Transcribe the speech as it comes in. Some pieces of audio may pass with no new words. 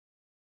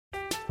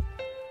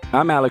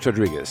I'm Alex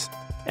Rodriguez.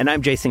 And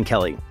I'm Jason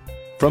Kelly.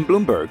 From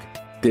Bloomberg,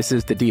 this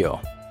is The Deal.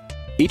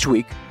 Each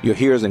week, you'll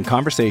hear us in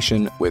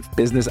conversation with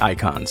business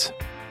icons.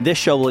 This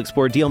show will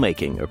explore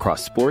deal-making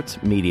across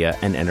sports, media,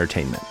 and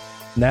entertainment.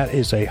 That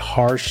is a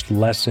harsh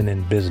lesson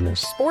in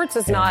business. Sports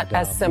is not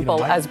as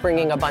simple as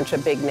bringing a bunch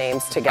of big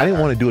names together. I didn't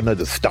want to do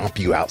another stomp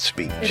you out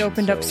speech. It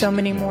opened up so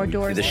many more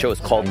doors. The show is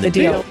called The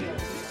Deal.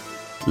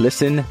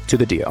 Listen to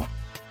The Deal.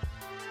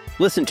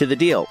 Listen to The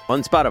Deal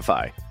on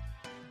Spotify.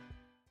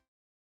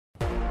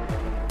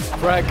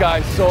 Frank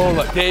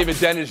Isola, David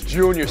Dennis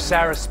Jr.,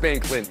 Sarah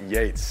Spain, Clinton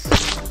Yates.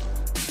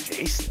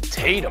 Jason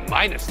Tatum,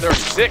 minus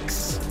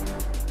 36.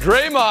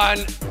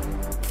 Draymond,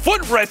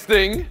 foot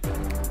resting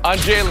on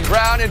Jaylen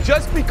Brown, and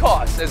just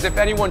because, as if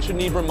anyone should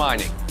need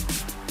reminding,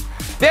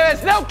 there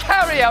is no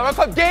carryover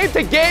from game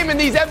to game in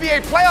these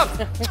NBA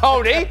playoffs,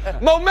 Tony.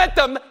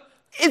 Momentum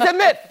is a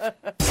myth.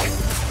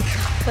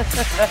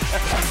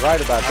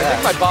 Right about that. I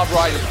think my Bob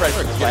Ryan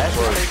impression is getting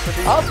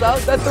worse.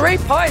 Also, the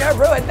three-pointer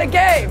ruined the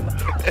game.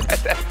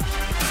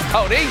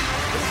 Tony,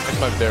 that's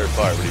my favorite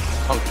part when he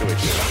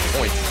punctuates his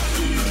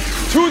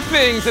points. Two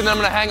things, and then I'm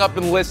going to hang up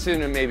and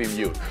listen and maybe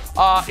mute.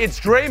 It's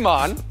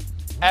Draymond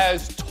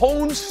as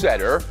tone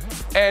setter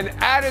and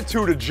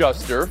attitude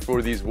adjuster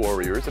for these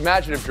Warriors.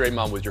 Imagine if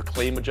Draymond was your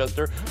claim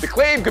adjuster. The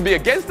claim could be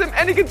against him,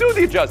 and he could do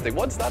the adjusting.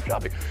 One-stop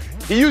shopping.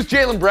 He used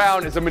Jaylen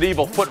Brown as a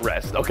medieval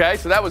footrest, okay?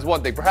 So that was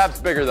one thing. Perhaps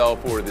bigger, though,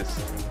 for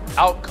this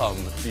outcome,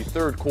 the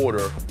third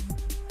quarter.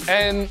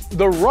 And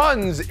the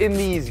runs in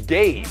these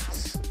games.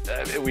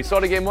 We saw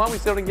it in game one, we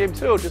saw it in game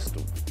two. Just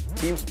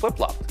teams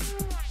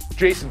flip-flopped.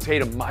 Jason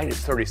Tatum,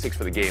 minus 36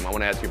 for the game. I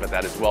want to ask you about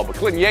that as well. But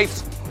Clinton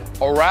Yates,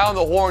 around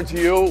the horn to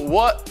you.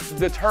 What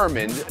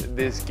determined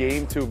this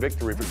Game 2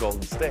 victory for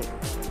Golden State?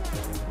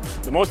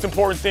 The most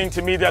important thing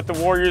to me that the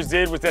Warriors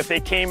did was that they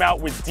came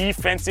out with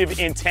defensive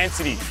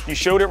intensity. You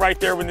showed it right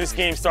there when this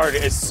game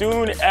started. As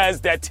soon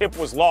as that tip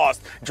was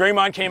lost,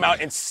 Draymond came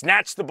out and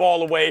snatched the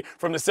ball away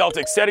from the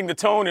Celtics, setting the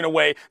tone in a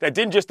way that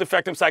didn't just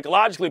affect them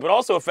psychologically, but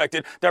also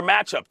affected their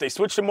matchup. They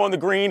switched them on the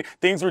green.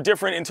 Things were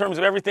different in terms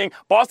of everything.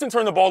 Boston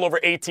turned the ball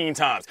over 18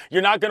 times.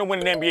 You're not going to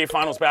win an NBA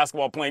Finals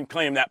basketball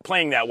playing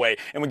that way.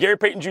 And when Gary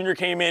Payton Jr.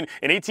 came in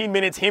 18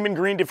 minutes, him and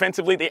Green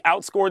defensively, they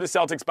outscored the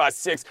Celtics by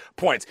 6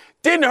 points.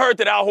 Didn't hurt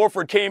that Al Horford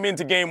came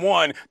into game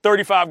one,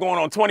 35 going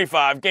on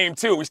 25. Game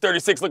two, he's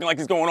 36 looking like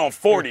he's going on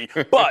 40.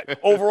 But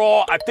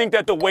overall, I think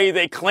that the way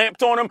they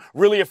clamped on him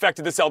really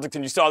affected the Celtics,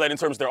 and you saw that in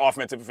terms of their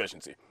offensive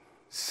efficiency.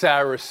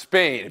 Sarah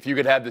Spain, if you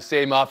could have the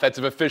same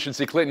offensive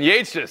efficiency Clinton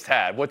Yates just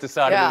had, what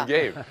decided this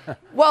game?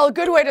 Well, a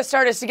good way to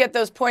start is to get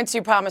those points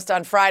you promised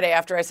on Friday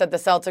after I said the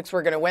Celtics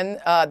were going to win,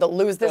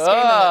 lose this game,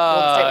 and that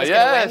Golden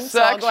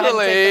State was going to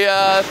win.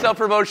 So actually,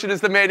 self-promotion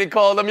is the mating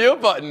call, the mute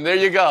button. There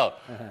you go.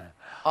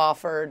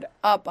 Offered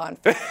up on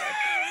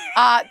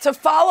to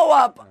follow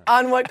up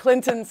on what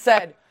Clinton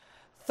said,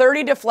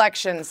 30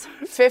 deflections,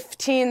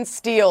 15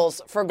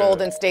 steals for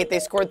Golden State. They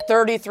scored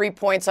 33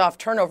 points off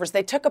turnovers.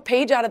 They took a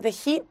page out of the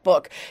Heat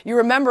book. You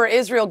remember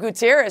Israel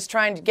Gutierrez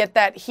trying to get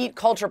that Heat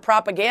culture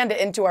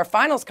propaganda into our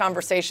finals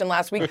conversation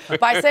last week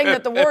by saying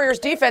that the Warriors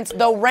defense,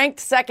 though ranked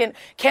second,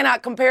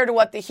 cannot compare to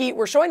what the Heat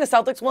were showing the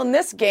Celtics. Well, in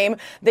this game,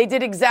 they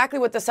did exactly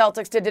what the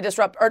Celtics did to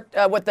disrupt, or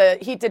what the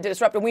Heat did to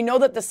disrupt. And we know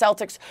that the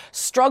Celtics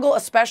struggle,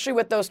 especially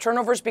with those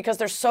turnovers, because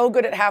they're so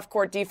good at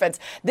half-court defense.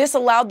 This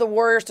allowed the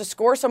Warriors to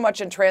score so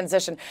much in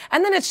transition.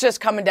 And then it's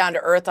just coming down to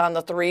earth on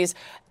the threes.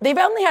 They've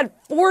only had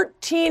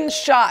 14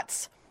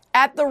 shots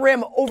at the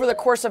rim over the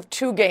course of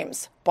 2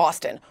 games,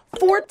 Boston.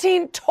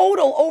 14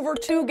 total over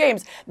 2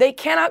 games. They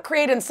cannot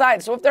create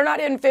inside. So if they're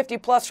not hitting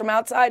 50-plus from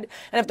outside,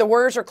 and if the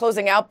Warriors are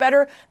closing out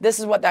better, this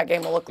is what that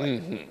game will look like.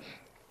 Mm-hmm.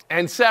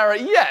 And Sarah,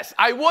 yes,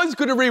 I was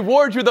going to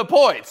reward you the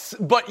points,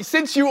 but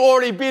since you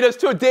already beat us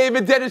to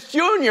David Dennis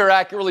Jr.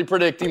 accurately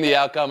predicting the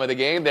outcome of the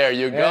game, there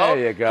you go.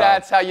 There you go.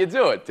 That's how you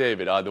do it,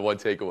 David, on the one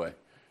takeaway.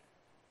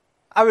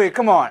 I mean,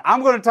 come on.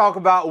 I'm going to talk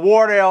about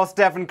Wardell,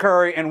 Stephen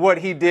Curry, and what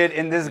he did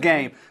in this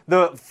game.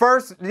 The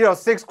first,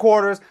 6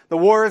 quarters, the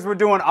Warriors were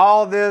doing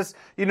all this,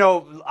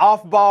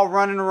 off ball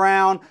running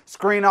around,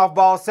 screen off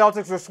ball.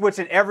 Celtics were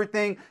switching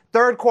everything.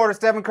 Third quarter,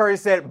 Stephen Curry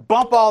said,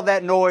 bump all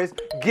that noise,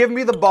 give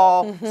me the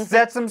ball,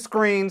 set some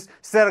screens,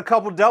 set a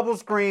couple double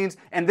screens,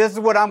 and this is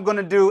what I'm going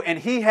to do. And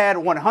he had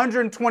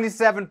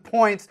 127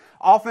 points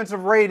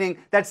offensive rating.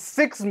 That's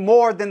 6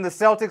 more than the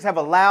Celtics have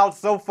allowed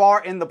so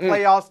far in the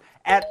playoffs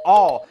at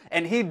all.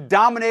 And he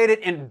dominated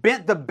and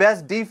bent the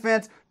best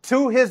defense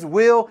to his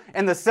will,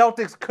 and the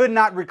Celtics could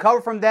not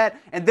recover from that.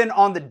 And then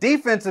on the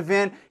defensive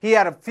end, he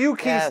had a few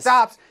key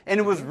stops, and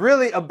it was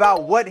really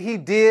about what he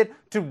did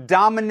to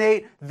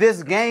dominate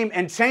this game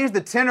and change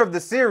the tenor of the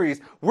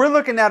series. We're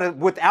looking at it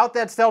without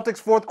that Celtics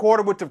fourth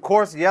quarter, which of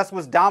course, yes,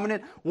 was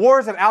dominant.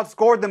 Warriors have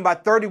outscored them by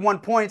 31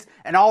 points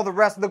and all the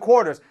rest of the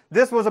quarters.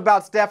 This was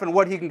about Steph and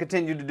what he can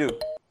continue to do.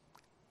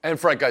 And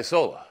Frank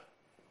Isola.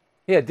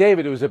 Yeah,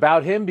 David, it was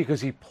about him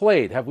because he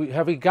played. Have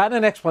we gotten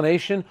an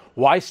explanation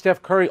why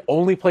Steph Curry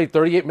only played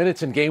 38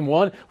 minutes in Game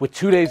 1 with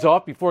 2 days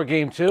off before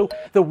Game 2?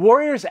 The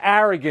Warriors'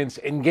 arrogance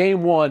in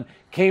Game 1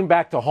 came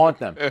back to haunt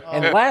them.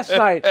 And last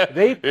night,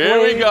 they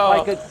played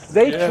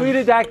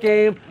treated that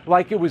game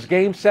like it was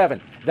Game 7.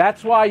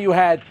 That's why you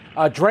had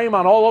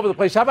Draymond all over the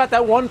place. How about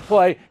that one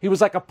play? He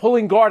was like a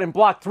pulling guard and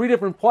blocked 3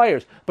 different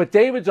players. But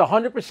David's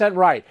 100%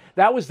 right.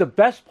 That was the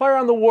best player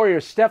on the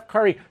Warriors, Steph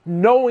Curry,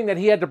 knowing that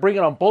he had to bring it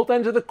on both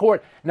ends of the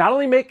court, not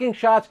only making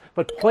shots,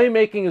 but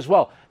playmaking as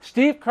well.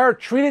 Steve Kerr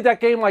treated that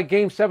game like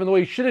Game 7 the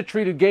way he should have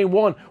treated Game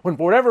 1 when,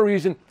 for whatever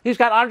reason, he's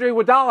got Andre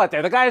Iguodala out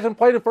there. The guy hasn't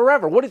played it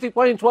forever. What is he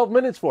playing 12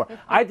 minutes for?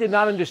 I did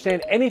not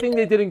understand anything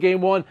they did in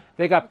Game 1.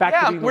 They got back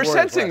to being the Warriors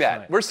last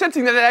night. We're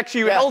sensing that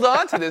actually you held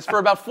on to this for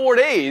about 4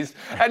 days.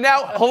 And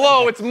now,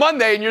 hello, it's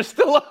Monday and you're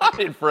still on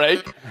it,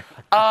 Frank.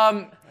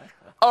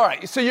 All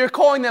right, so you're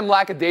calling them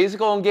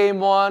lackadaisical in Game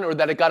 1 or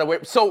that it got away?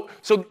 So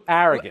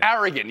arrogant.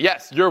 Arrogant,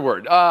 yes, your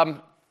word.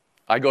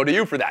 I go to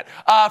you for that.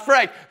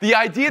 Frank, the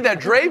idea that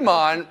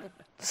Draymond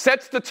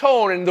sets the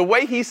tone and the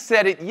way he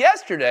said it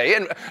yesterday,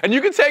 and you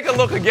can take a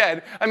look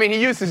again. I mean,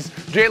 he uses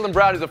Jaylen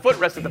Brown as a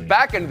footrest at the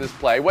back end of this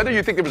play, whether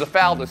you think there was a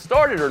foul to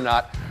start it or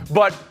not.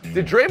 But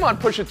did Draymond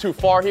push it too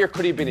far here?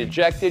 Could he have been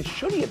ejected?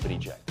 Should he have been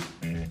ejected?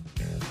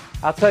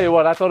 I'll tell you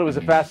what, I thought it was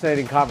a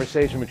fascinating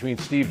conversation between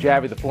Steve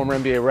Javie, the former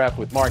NBA ref,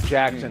 with Mark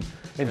Jackson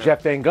and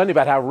Jeff Van Gundy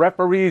about how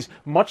referees,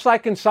 much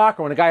like in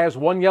soccer, when a guy has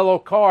one yellow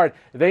card,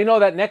 they know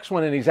that next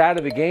one and he's out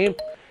of the game.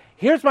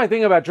 Here's my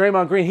thing about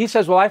Draymond Green. He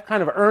says, well, I've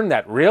kind of earned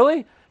that.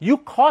 Really? You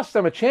cost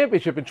them a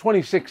championship in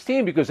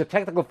 2016 because a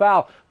technical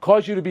foul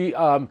caused you to be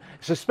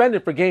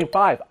suspended for Game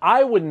 5.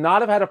 I would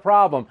not have had a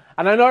problem.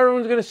 And I know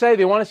everyone's going to say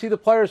they want to see the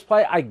players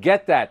play. I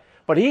get that.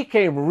 But he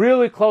came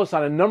really close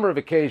on a number of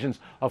occasions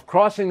of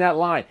crossing that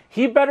line.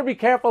 He better be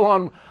careful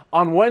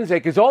on Wednesday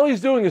because all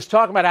he's doing is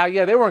talking about how,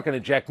 yeah, they weren't going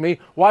to eject me.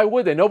 Why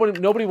would they?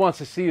 Nobody wants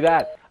to see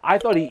that. I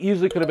thought he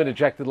easily could have been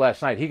ejected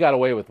last night. He got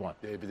away with one.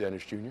 David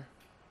Dennis Jr.?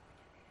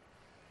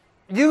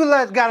 You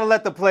got to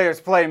let the players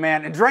play,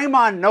 man. And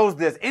Draymond knows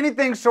this.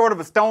 Anything short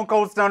of a stone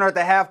cold stunner at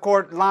the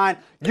half-court line,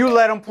 you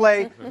let them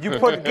play. You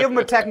give them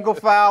a technical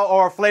foul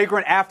or a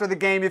flagrant after the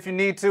game if you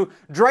need to.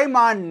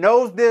 Draymond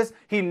knows this.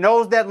 He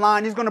knows that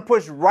line. He's going to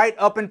push right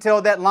up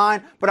until that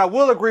line. But I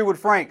will agree with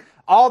Frank.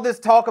 All this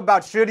talk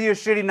about should he or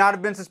should he not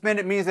have been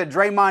suspended means that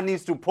Draymond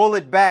needs to pull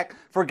it back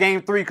for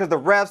Game 3 because the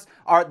refs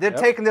they're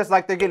taking this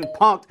like they're getting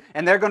punked,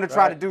 and they're going to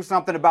try to do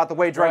something about the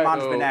way Draymond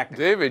has been acting.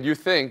 David, you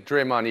think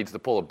Draymond needs to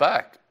pull it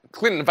back?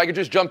 Clinton, if I could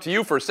just jump to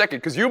you for a second,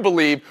 because you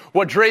believe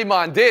what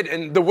Draymond did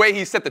and the way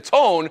he set the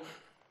tone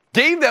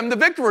gave them the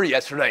victory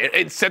yesterday.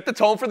 It set the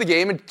tone for the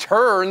game and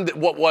turned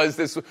what was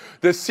this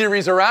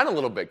series around a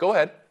little bit. Go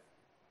ahead.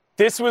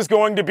 This was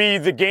going to be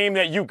the game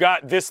that you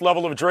got this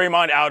level of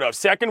Draymond out of.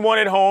 Second one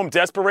at home,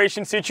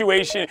 desperation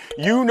situation.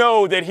 You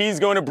know that he's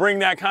going to bring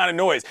that kind of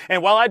noise.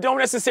 And while I don't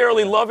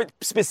necessarily love it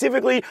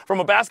specifically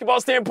from a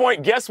basketball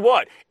standpoint, guess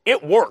what?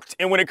 It worked.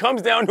 And when it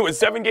comes down to a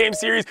 7-game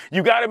series,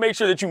 you got to make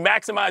sure that you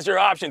maximize your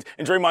options.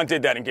 And Draymond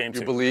did that in Game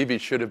 2. You believe he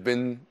should have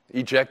been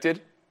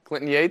ejected?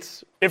 Clinton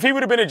Yates? If he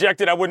would have been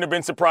ejected, I wouldn't have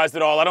been surprised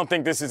at all. I don't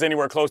think this is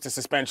anywhere close to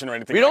suspension or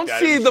anything like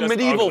that. We don't see the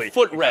medieval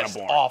footrest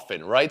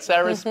often, right,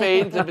 Sarah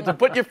Spain? to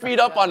put your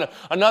feet up on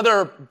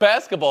another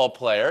basketball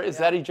player. Is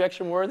that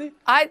ejection worthy?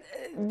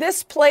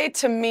 This play,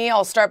 to me,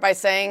 I'll start by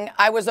saying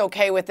I was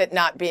okay with it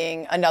not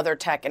being another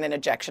tech and an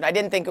ejection. I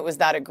didn't think it was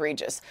that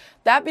egregious.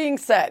 That being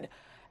said,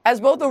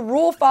 as both a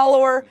rule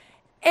follower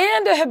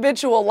and a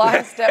habitual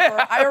line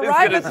stepper, I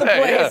arrived at the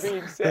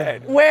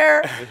place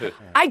where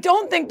I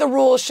don't think the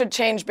rules should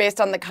change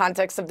based on the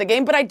context of the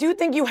game, but I do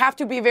think you have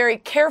to be very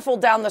careful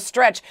down the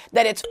stretch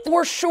that it's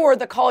for sure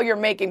the call you're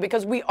making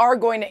because we are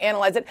going to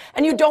analyze it,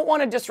 and you don't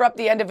want to disrupt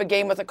the end of a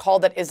game with a call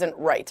that isn't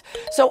right.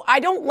 So I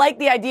don't like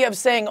the idea of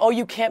saying, oh,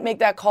 you can't make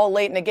that call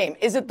late in a game.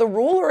 Is it the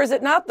rule or is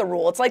it not the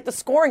rule? It's like the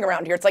scoring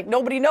around here. It's like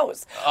nobody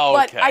knows. Okay.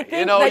 But I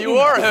think you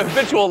are a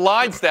habitual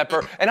line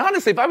stepper, and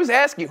honestly, if I was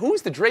asking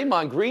who's the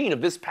Draymond Green of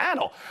this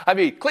panel, I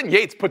mean, Clinton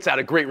Yates puts out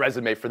a great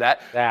resume for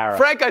that. Sarah.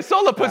 Frank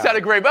Isola puts out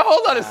a great, but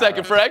hold on a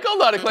second, Frank.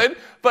 Hold on, Clinton.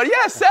 But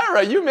yeah,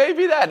 Sarah, you may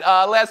be that.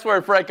 Last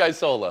word, Frank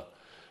Isola.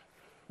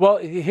 Well,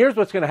 here's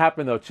what's going to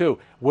happen, though, too.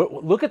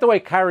 Look at the way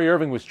Kyrie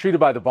Irving was treated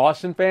by the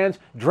Boston fans.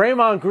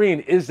 Draymond Green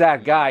is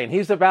that guy, and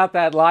he's about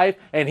that life,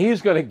 and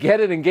he's going to get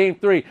it in Game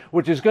 3,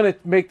 which is going to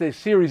make the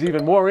series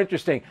even more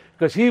interesting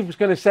because he's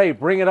going to say,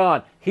 bring it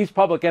on. He's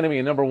public enemy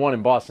and number 1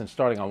 in Boston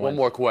starting on Wednesday. One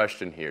more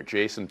question here.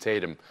 Jason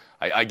Tatum,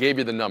 I gave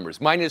you the numbers.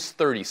 Minus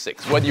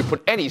 36. Whether you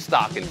put any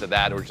stock into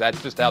that or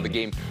that's just how the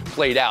game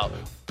played out.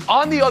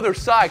 On the other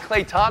side,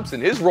 Klay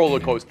Thompson, his roller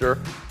coaster,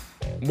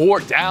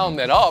 more down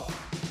than up.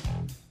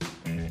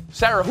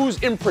 Sarah,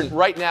 whose imprint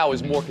right now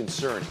is more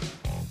concerning?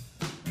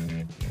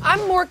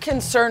 I'm more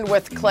concerned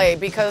with Clay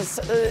because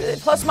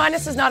plus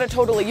minus is not a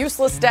totally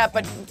useless stat,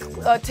 but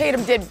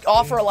Tatum did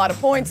offer a lot of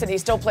points and he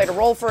still played a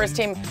role for his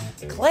team.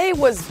 Clay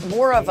was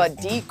more of a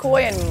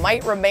decoy and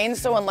might remain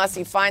so unless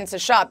he finds a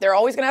shot. They're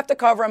always going to have to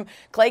cover him.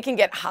 Clay can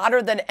get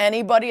hotter than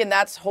anybody, and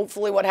that's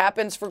hopefully what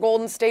happens for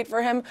Golden State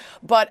for him.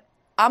 But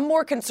I'm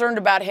more concerned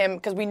about him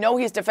because we know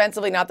he's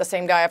defensively not the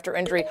same guy after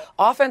injury.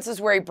 Offense is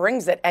where he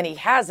brings it, and he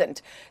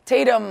hasn't.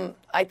 Tatum,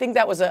 I think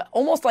that was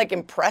almost like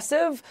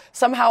impressive,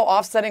 somehow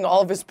offsetting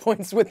all of his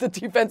points with the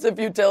defensive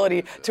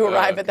utility to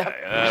arrive at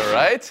that point. All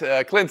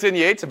right. Clinton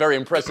Yates, a very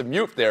impressive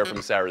mute there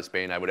from Sarah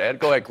Spain, I would add.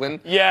 Go ahead, Clinton.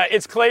 Yeah,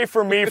 it's Clay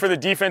for me for the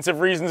defensive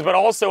reasons, but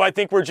also I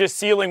think we're just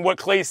sealing what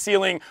Clay's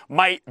ceiling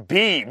might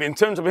be in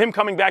terms of him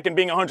coming back and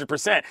being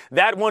 100%.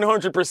 That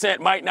 100%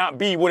 might not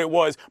be what it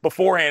was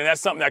beforehand, and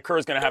that's something that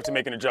Kerr's going to have to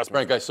make an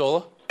adjustment. Frank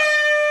Isola?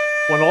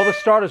 When all the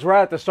starters were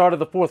out at the start of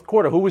the fourth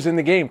quarter, who was in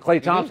the game?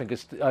 Klay Thompson,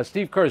 because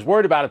Steve Kerr is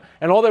worried about him.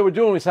 And all they were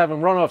doing was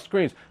having run off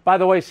screens. By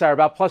the way, Sarah,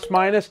 about plus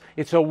minus,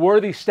 it's a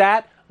worthy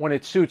stat when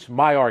it suits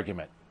my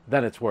argument.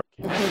 Then it's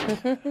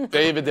worthy.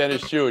 David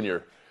Dennis Jr.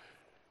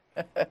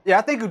 Yeah,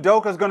 I think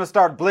Udoka's going to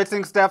start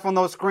blitzing Steph on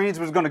those screens,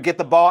 was going to get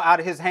the ball out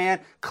of his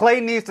hand.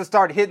 Clay needs to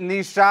start hitting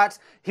these shots.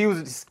 He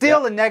was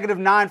still a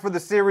 -9 for the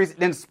series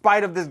in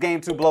spite of this Game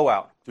 2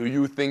 blowout. Do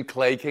you think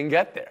Clay can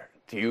get there?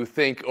 Do you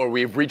think, or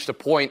we've reached a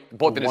point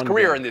both in his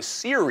career and this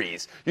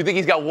series, you think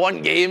he's got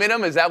one game in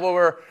him? Is that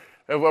what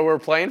we're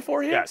playing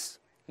for here? Yes.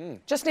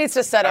 Just needs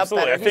to set up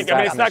better. I mean,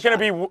 it's not going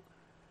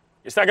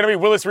to be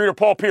Willis Reed or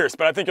Paul Pierce,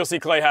 but I think you'll see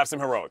Clay have some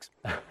heroics.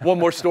 One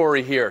more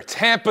story here.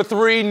 Tampa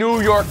 3,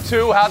 New York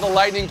 2. How the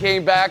Lightning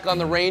came back on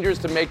the Rangers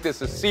to make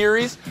this a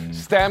series.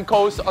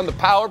 Stamkos on the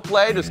power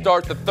play to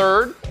start the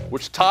third,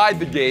 which tied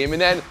the game.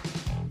 And then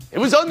it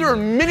was under a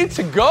minute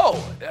to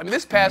go. I mean,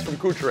 this pass from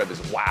Kucherov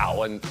is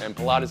wow, and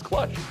Palat is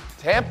clutch.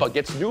 Tampa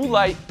gets new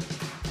light,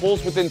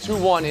 pulls within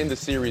 2-1 in the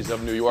series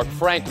of New York.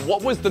 Frank,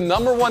 what was the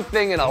number one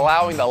thing in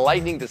allowing the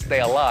Lightning to stay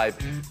alive?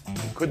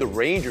 Could the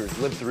Rangers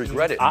live to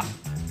regret it?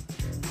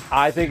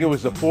 I think it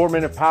was a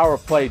 4-minute power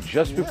play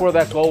just before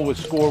that goal was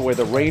scored where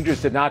the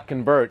Rangers did not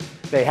convert.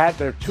 They had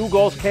their 2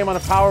 goals came on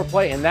a power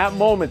play. In that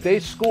moment, they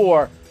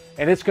score,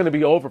 and it's going to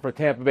be over for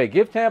Tampa Bay.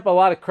 Give Tampa a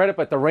lot of credit,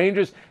 but the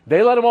Rangers,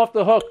 they let them off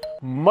the hook,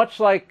 much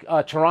like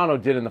Toronto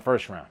did in the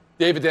first round.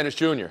 David Dennis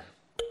Jr.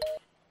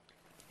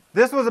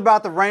 This was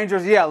about the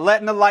Rangers,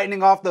 letting the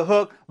Lightning off the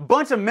hook.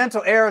 Bunch of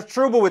mental errors.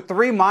 Trouble with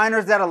 3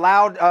 minors that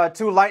allowed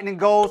 2 Lightning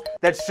goals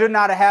that should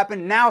not have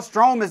happened. Now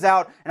Strome is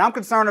out, and I'm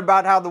concerned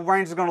about how the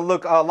Rangers are going to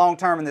look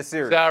long-term in this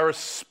series. Sarah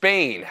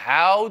Spain,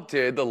 how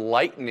did the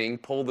Lightning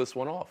pull this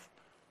one off?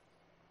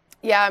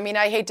 Yeah, I mean,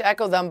 I hate to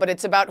echo them, but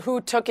it's about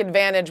who took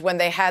advantage when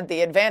they had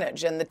the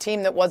advantage. And the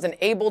team that wasn't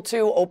able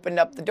to opened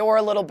up the door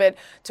a little bit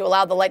to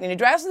allow the Lightning to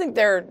drive. I also think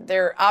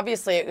they're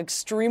obviously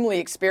extremely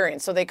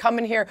experienced. So they come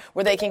in here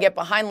where they can get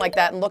behind like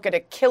that and look at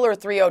a killer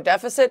 3-0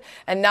 deficit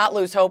and not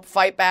lose hope,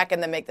 fight back,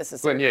 and then make this a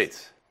series. Glenn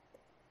Yates.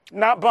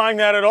 Not buying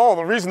that at all.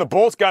 The reason the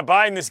Bolts got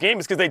by in this game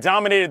is because they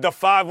dominated the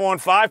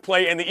 5-on-5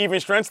 play and the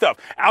even strength stuff.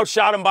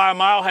 Outshot them by a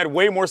mile, had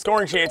way more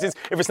scoring chances.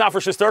 If it's not for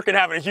Shesterkin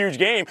having a huge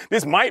game,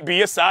 this might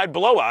be a side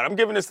blowout. I'm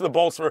giving this to the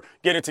Bolts for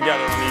getting it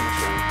together on the even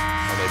strength.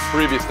 Well, they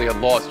previously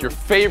had lost your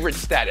favorite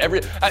stat.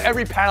 Every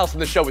panelist in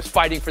the show is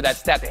fighting for that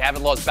stat. They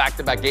haven't lost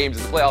back-to-back games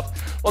in the playoffs.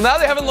 Well, now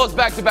they haven't lost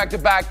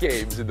back-to-back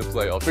games in the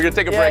playoffs. We're going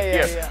to take a break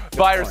here. Yeah.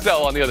 Buy or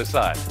sell on the other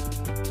side.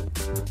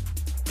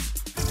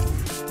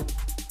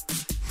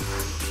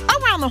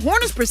 Around the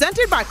Horn is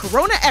presented by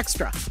Corona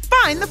Extra.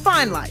 Find the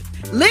fine life.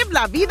 Live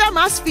la vida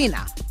más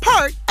fina.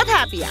 Part of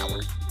Happy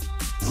Hour.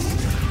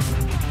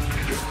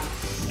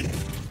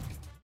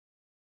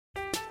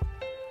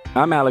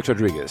 I'm Alex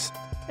Rodriguez.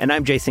 And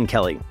I'm Jason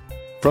Kelly.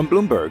 From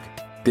Bloomberg,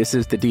 this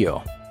is The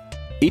Deal.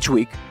 Each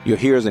week, you'll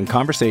hear us in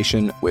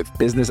conversation with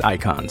business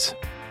icons.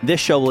 This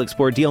show will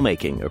explore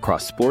deal-making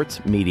across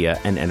sports, media,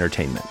 and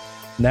entertainment.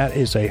 That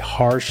is a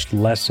harsh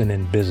lesson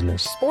in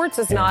business. Sports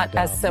is not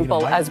as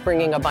simple as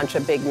bringing a bunch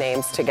of big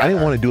names together. I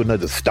didn't want to do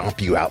another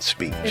stomp you out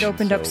speech. It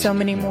opened up so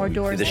many more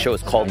doors. The show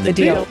is called The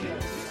Deal.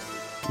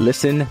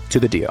 Listen to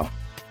The Deal.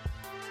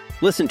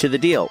 Listen to The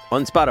Deal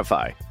on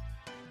Spotify.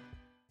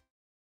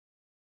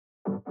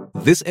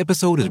 This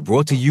episode is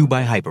brought to you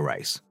by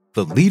Hyperice,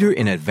 the leader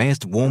in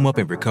advanced warm-up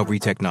and recovery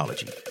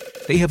technology.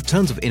 They have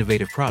tons of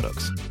innovative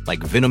products, like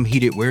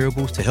Venom-heated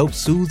wearables to help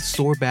soothe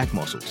sore back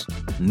muscles,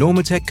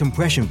 Normatec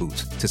compression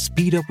boots to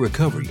speed up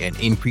recovery and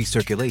increase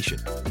circulation,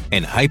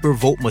 and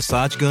Hypervolt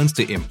massage guns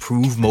to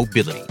improve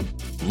mobility.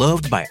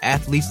 Loved by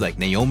athletes like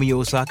Naomi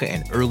Osaka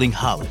and Erling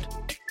Haaland.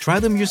 Try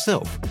them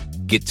yourself.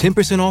 Get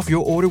 10% off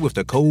your order with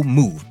the code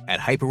MOVE at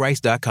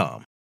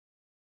Hyperice.com.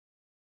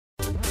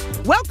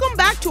 Welcome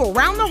back to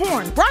Around the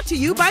Horn, brought to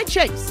you by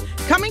Chase.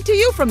 Coming to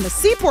you from the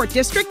Seaport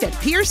District at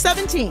Pier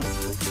 17.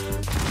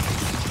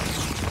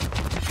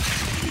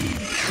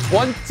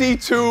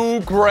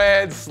 22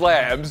 Grand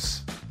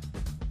Slams,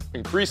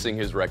 increasing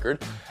his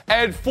record,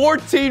 and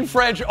 14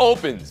 French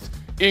Opens,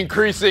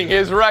 increasing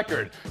his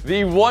record.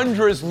 The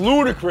wondrous,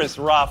 ludicrous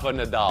Rafa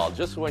Nadal.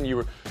 Just when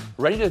you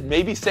ready to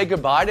maybe say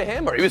goodbye to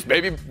him, or he was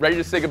maybe ready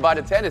to say goodbye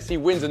to tennis. He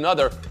wins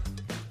another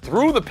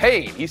through the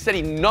pain. He said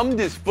he numbed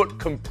his foot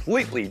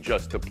completely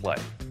just to play.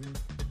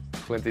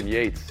 Clinton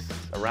Yates,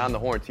 around the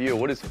horn to you.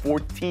 What is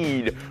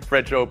 14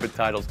 French Open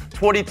titles,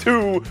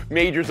 22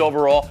 majors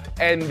overall,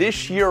 and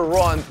this year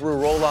run through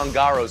Roland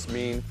Garros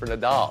mean for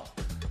Nadal?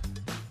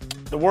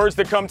 The words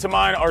that come to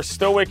mind are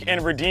stoic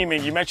and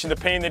redeeming. You mentioned the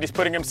pain that he's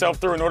putting himself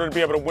through in order to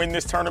be able to win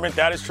this tournament.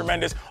 That is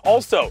tremendous.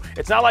 Also,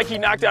 it's not like he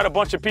knocked out a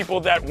bunch of people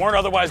that weren't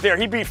otherwise there.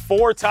 He beat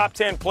 4 top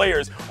 10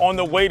 players on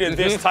the way to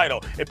this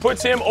title. It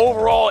puts him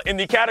overall in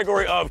the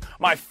category of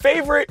my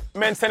favorite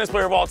men's tennis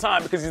player of all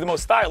time because he's the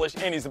most stylish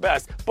and he's the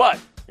best. But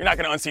you're not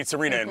going to unseat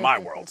Serena in my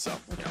world, so.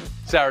 You know.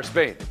 Sarah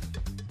Spain.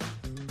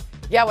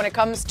 Yeah, when it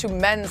comes to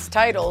men's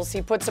titles,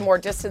 he put some more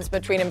distance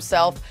between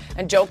himself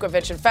and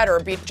Djokovic, and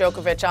Federer beat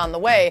Djokovic on the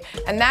way.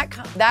 And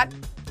that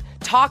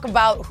talk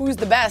about who's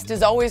the best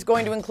is always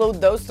going to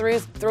include those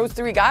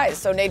three guys.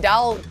 So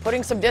Nadal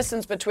putting some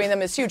distance between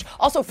them is huge.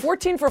 Also,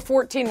 14 for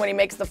 14 when he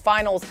makes the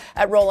finals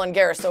at Roland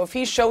Garros. So if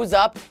he shows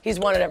up, he's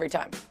won it every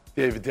time.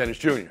 David Dennis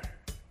Jr.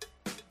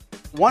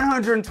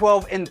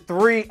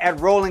 112-3 at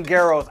Roland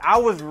Garros. I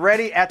was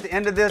ready at the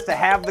end of this to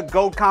have the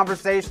GOAT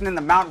conversation and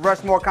the Mount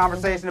Rushmore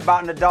conversation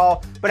about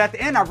Nadal. But at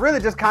the end, I really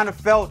just kind of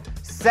felt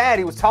sad.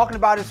 He was talking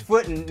about his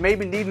foot and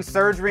maybe needing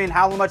surgery and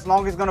how much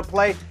longer he's going to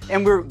play.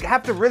 And we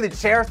have to really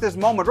cherish this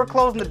moment. We're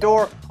closing the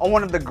door on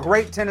one of the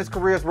great tennis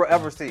careers we'll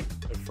ever see.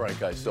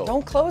 Frank Isola.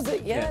 Don't close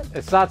it yet. Yeah,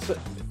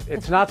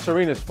 it's not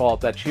Serena's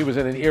fault that she was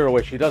in an era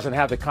where she doesn't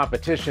have the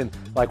competition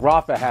like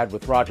Rafa had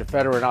with Roger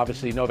Federer and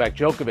obviously Novak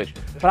Djokovic.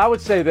 But I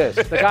would say this,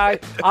 the guy,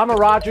 I'm a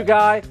Roger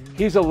guy,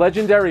 he's a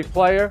legendary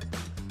player,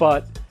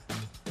 but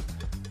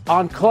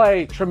on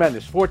clay,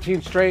 tremendous,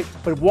 14 straight.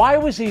 But why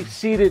was he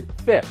seeded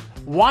 5th?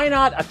 Why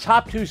not a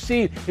top 2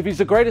 seed if he's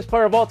the greatest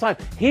player of all time?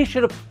 He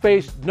should have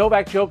faced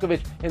Novak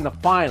Djokovic in the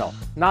final,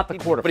 not the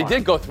quarterfinal. But he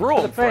did go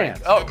through him,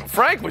 Frank. Oh,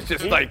 Frank was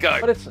just like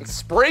a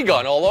spray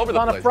gun all over the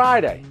place. On a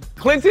Friday.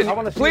 Clinton,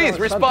 please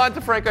respond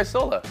to Frank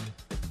Isola.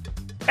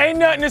 Ain't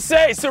nothing to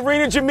say.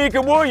 Serena Jamaica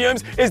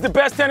Williams is the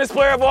best tennis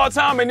player of all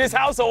time in this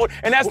household,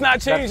 and that's not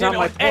changing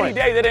on any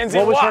day that ends in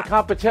Y.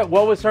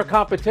 What was her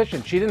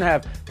competition? She didn't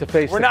have to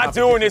face. We're not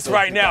doing this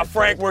right now,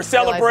 Frank. We're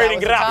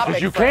celebrating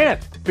Because you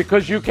can't.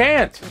 Because you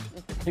can't.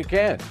 You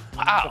can't.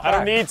 Wow. I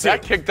don't need to.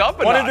 That kicked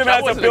up a One notch. of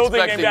them has a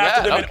building named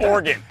after them in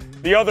Oregon.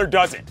 The other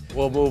doesn't.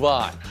 We'll move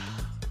on.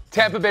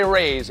 Tampa Bay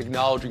Rays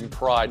acknowledging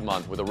Pride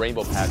Month with a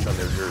rainbow patch on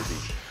their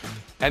jersey.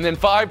 And then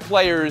 5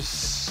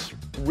 players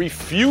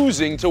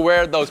refusing to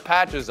wear those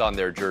patches on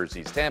their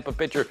jerseys. Tampa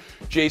pitcher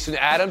Jason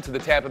Adams to the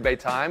Tampa Bay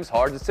Times.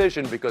 Hard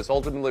decision because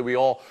ultimately we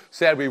all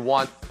said we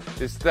want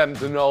them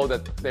to know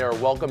that they are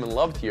welcome and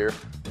loved here.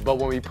 But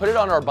when we put it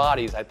on our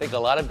bodies, I think a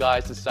lot of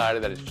guys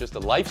decided that it's just a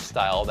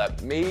lifestyle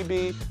that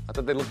maybe, not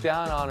that they look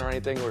down on or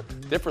anything or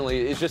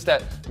differently, it's just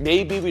that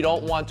maybe we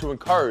don't want to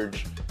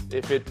encourage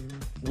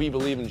we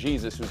believe in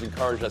Jesus who's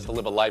encouraged us to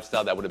live a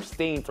lifestyle that would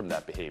abstain from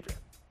that behavior.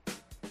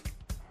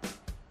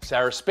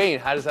 Sarah Spain,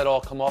 how does that all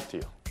come off to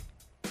you?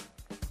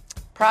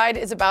 Pride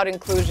is about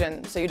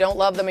inclusion, so you don't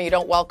love them and you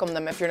don't welcome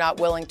them if you're not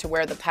willing to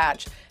wear the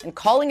patch. And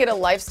calling it a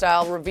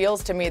lifestyle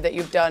reveals to me that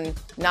you've done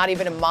not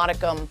even a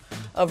modicum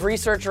of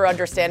research or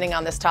understanding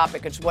on this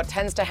topic. It's what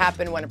tends to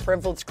happen when a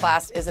privileged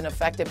class isn't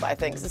affected by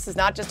things. This is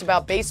not just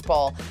about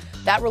baseball.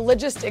 That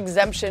religious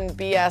exemption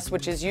BS,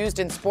 which is used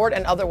in sport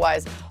and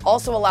otherwise,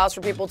 also allows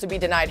for people to be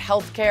denied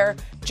health care,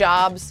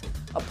 jobs,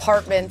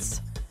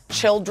 apartments,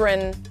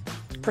 children,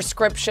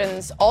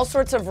 prescriptions, all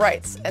sorts of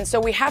rights. And so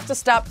we have to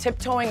stop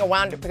tiptoeing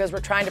around it because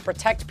we're trying to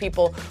protect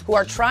people who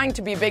are trying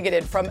to be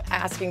bigoted from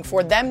asking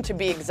for them to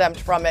be exempt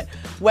from it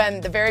when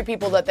the very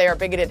people that they are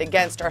bigoted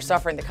against are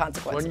suffering the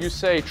consequences. When you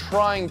say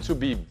trying to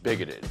be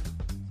bigoted,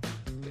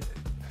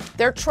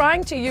 they're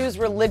trying to use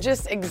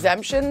religious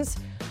exemptions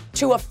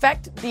to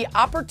affect the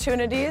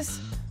opportunities,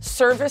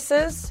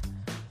 services,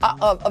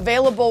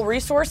 available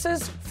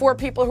resources for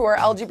people who are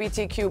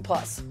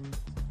LGBTQ+.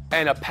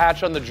 And a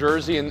patch on the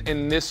jersey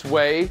in this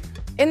way?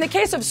 In the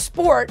case of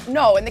sport,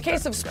 no. In the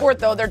case of sport,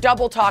 though, they're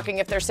double talking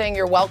if they're saying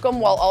you're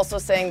welcome while also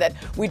saying that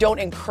we don't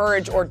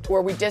encourage or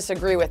we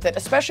disagree with it,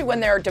 especially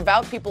when there are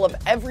devout people of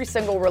every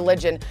single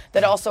religion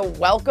that also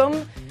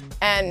welcome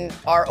and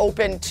are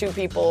open to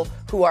people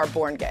who are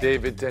born gay.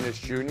 David Dennis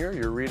Jr.,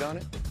 your read on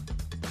it?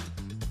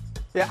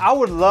 Yeah, I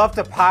would love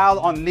to pile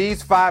on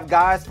these 5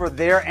 guys for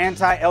their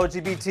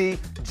anti-LGBT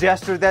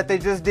gesture that they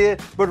just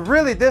did, but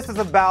really this is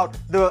about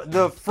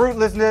the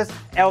fruitlessness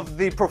of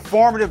the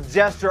performative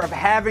gesture of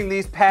having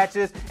these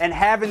patches and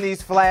having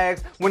these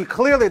flags when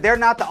clearly they're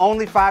not the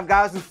only 5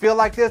 guys who feel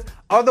like this.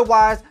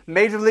 Otherwise,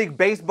 Major League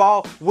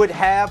Baseball would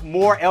have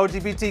more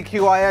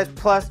LGBTQIA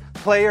plus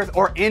players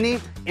or any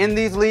in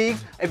these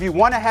leagues. If you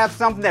want to have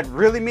something that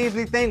really means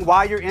anything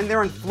while you're in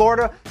there in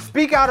Florida,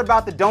 speak out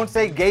about the Don't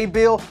Say Gay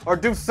bill or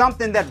do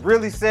something that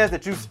really says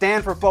that you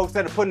stand for folks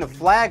that are putting a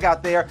flag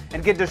out there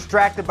and get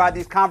distracted by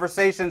these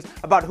conversations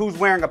about who's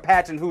wearing a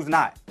patch and who's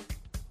not.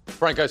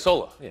 Frank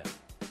Isola. Yeah.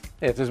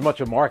 It's as much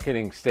a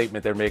marketing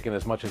statement they're making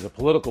as much as a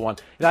political one.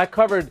 I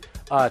covered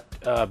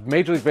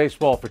Major League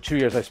Baseball for 2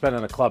 years I spent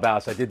in a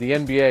clubhouse. I did the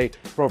NBA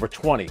for over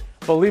 20.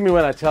 Believe me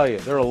when I tell you,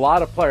 there are a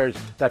lot of players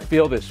that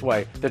feel this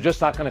way. They're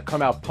just not going to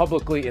come out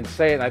publicly and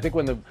say it. And I think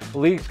when the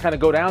leagues kind of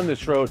go down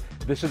this road,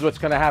 this is what's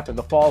going to happen,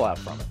 the fallout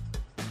from it.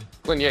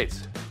 Clinton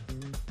Yates.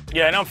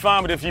 Yeah, and I'm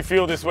fine with if you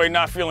feel this way,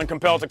 not feeling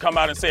compelled to come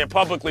out and say it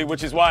publicly,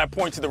 which is why I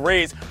point to the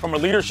Rays from a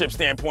leadership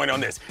standpoint on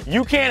this.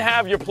 You can't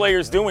have your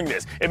players doing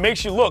this. It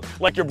makes you look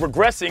like you're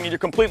regressing and you're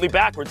completely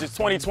backwards. It's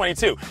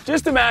 2022.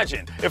 Just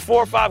imagine if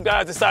 4 or 5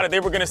 guys decided they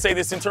were going to say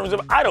this in terms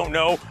of, I don't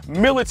know,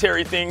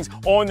 military things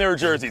on their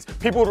jerseys.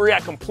 People would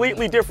react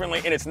completely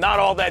differently, and it's not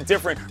all that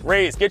different.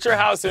 Rays, get your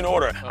house in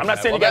order. I'm not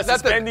saying you guys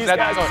suspend these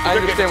guys. I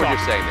understand what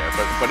you're saying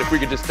there, but if we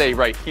could just stay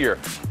right here.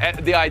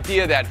 The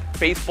idea that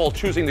baseball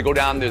choosing to go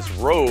down this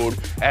road,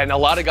 and a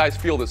lot of guys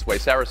feel this way.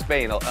 Sarah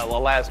Spain, a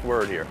last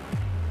word here.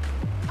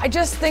 I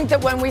just think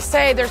that when we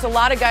say there's a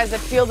lot of guys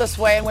that feel this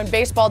way, and when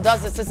baseball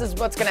does this is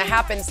what's going to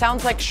happen,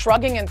 sounds like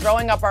shrugging and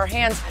throwing up our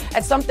hands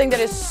at something that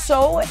is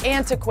so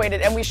antiquated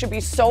and we should be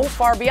so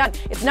far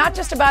beyond. It's not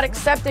just about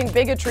accepting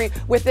bigotry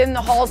within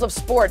the halls of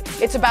sport.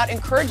 It's about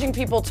encouraging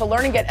people to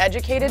learn and get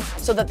educated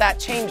so that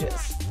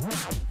changes.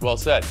 Well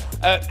said.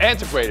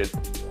 Antiquated.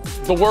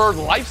 The word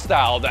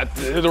lifestyle that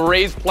the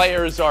Rays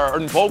players are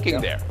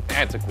invoking there,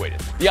 antiquated.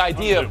 The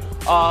idea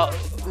of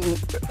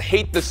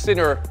hate the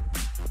sinner,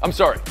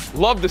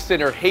 love the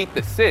sinner, hate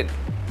the sin.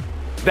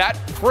 That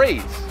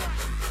phrase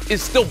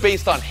is still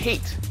based on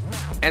hate.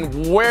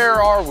 And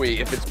where are we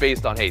if it's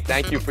based on hate?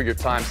 Thank you for your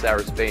time,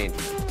 Sarah Spain,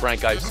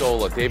 Frank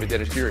Isola, David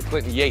Dennis Jr.,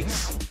 Clinton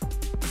Yates.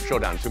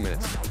 Showdown in 2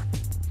 minutes.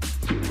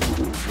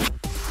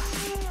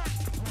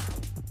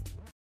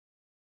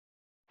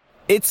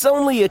 It's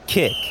only a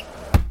kick.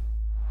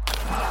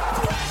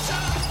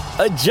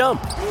 A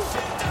jump,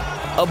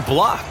 a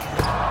block.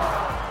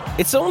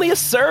 It's only a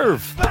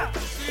serve.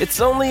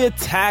 It's only a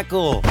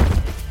tackle,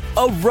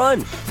 a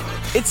run.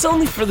 It's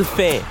only for the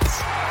fans.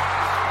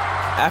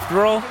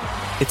 After all,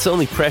 it's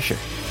only pressure.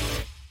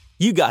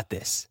 You got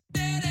this.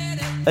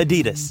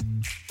 Adidas.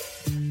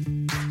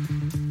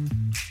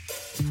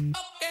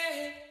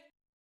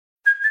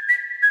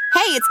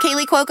 Hey, it's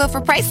Kaylee Cuoco for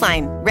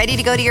Priceline. Ready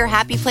to go to your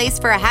happy place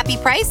for a happy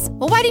price?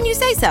 Well, why didn't you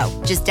say so?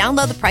 Just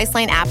download the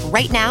Priceline app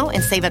right now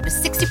and save up to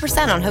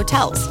 60% on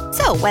hotels.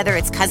 So whether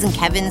it's Cousin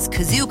Kevin's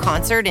Kazoo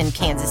Concert in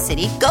Kansas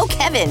City, go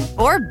Kevin,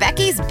 or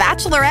Becky's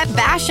Bachelorette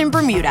Bash in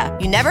Bermuda,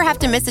 you never have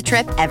to miss a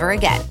trip ever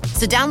again.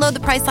 So download the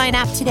Priceline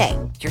app today.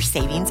 Your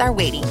savings are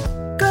waiting.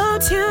 Go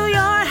to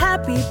your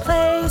happy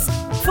place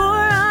for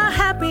a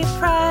happy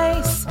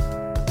price.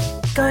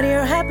 Go to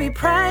your happy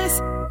price,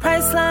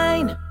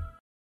 Priceline.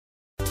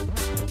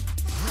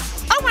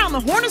 Around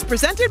the Horn is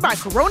presented by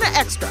Corona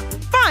Extra.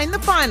 Find the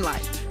fine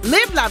life.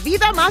 Live la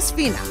vida más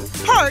fina.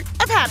 Part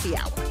of Happy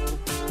Hour.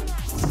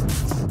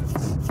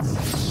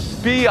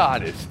 Be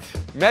honest.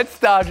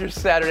 Mets-Dodgers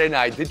Saturday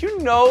night. Did you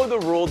know the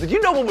rule? Did you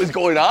know what was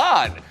going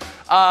on?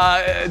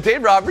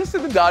 Dave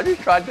Robertson, the Dodgers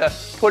tried to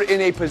put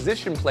in a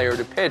position player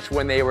to pitch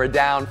when they were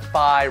down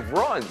 5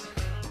 runs.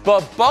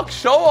 But Buck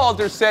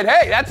Showalter said,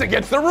 hey, that's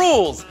against the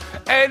rules.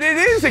 And it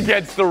is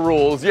against the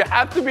rules. You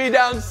have to be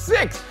down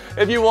 6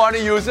 if you want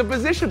to use a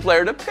position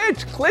player to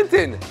pitch.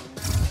 Clinton,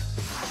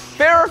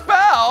 fair or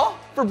foul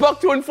for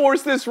Buck to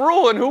enforce this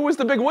rule, and who was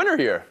the big winner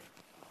here?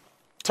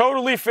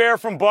 Totally fair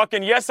from Buck,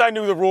 and yes, I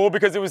knew the rule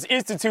because it was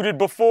instituted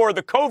before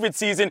the COVID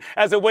season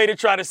as a way to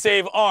try to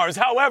save arms.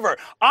 However,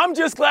 I'm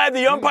just glad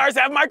the umpires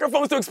have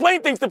microphones to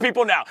explain things to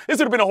people now. This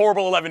would have been a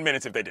horrible 11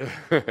 minutes if they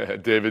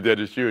did. David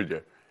Dennis Jr.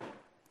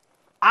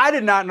 I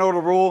did not know the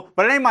rule,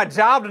 but it ain't my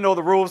job to know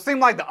the rule. It seemed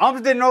like the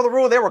umps didn't know the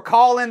rule. They were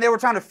calling. They were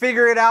trying to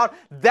figure it out.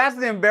 That's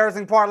the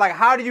embarrassing part. Like,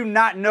 how do you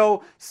not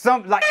know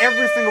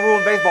every single rule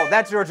in baseball?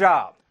 That's your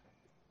job.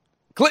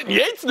 Clinton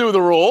Yates knew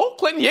the rule.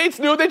 Clinton Yates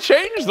knew they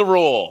changed the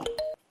rule.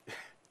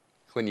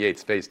 Clinton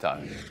Yates,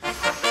 FaceTime.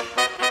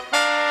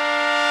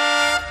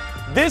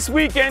 This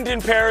weekend in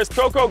Paris,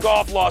 Coco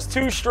Gauff lost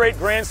 2 straight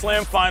Grand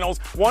Slam finals,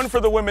 one for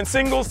the women's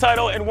singles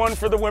title and one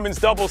for the women's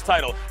doubles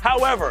title.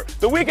 However,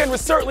 the weekend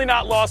was certainly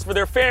not lost for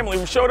their family,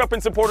 who showed up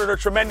and supported her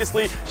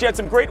tremendously. She had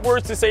some great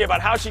words to say about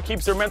how she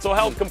keeps her mental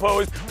health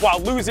composed while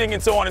losing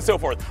and so on and so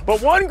forth.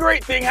 But one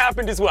great thing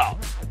happened as well.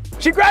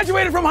 She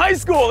graduated from high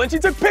school and she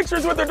took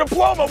pictures with her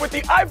diploma with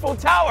the Eiffel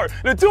Tower.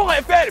 Le tour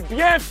est fait,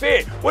 bien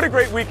fait. What a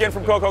great weekend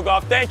from Coco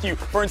Gauff. Thank you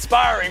for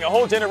inspiring a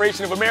whole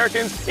generation of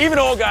Americans, even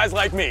old guys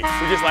like me,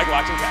 who just like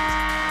watching tennis.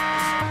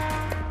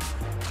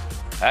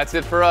 That's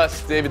it for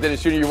us. David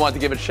Dennis Jr., you want to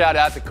give a shout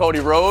out to Cody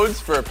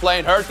Rhodes for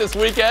playing hurt this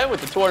weekend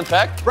with the torn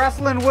pec.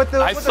 Wrestling with the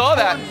I saw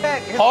that.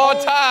 Hard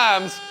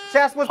times.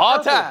 Chest was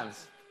hard perfect. times.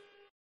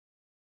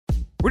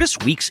 We're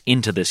just weeks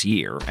into this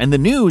year, and the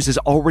news is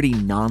already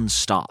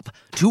nonstop.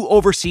 2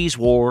 overseas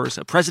wars,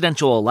 a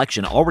presidential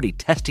election already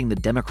testing the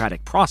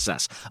democratic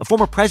process, a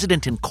former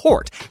president in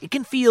court. It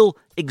can feel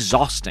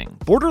exhausting,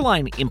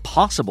 borderline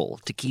impossible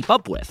to keep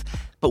up with.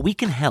 But we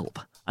can help.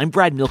 I'm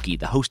Brad Milkey,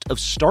 the host of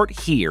Start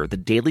Here, the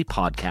daily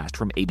podcast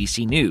from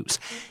ABC News.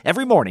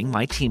 Every morning,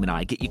 my team and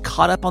I get you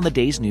caught up on the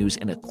day's news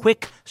in a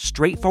quick,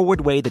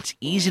 straightforward way that's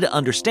easy to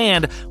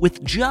understand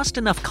with just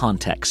enough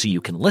context so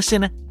you can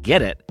listen,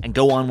 get it, and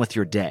go on with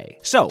your day.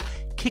 So,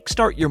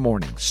 kickstart your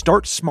morning.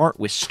 Start smart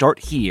with Start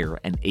Here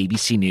and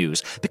ABC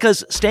News,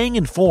 because staying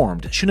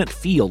informed shouldn't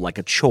feel like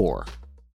a chore.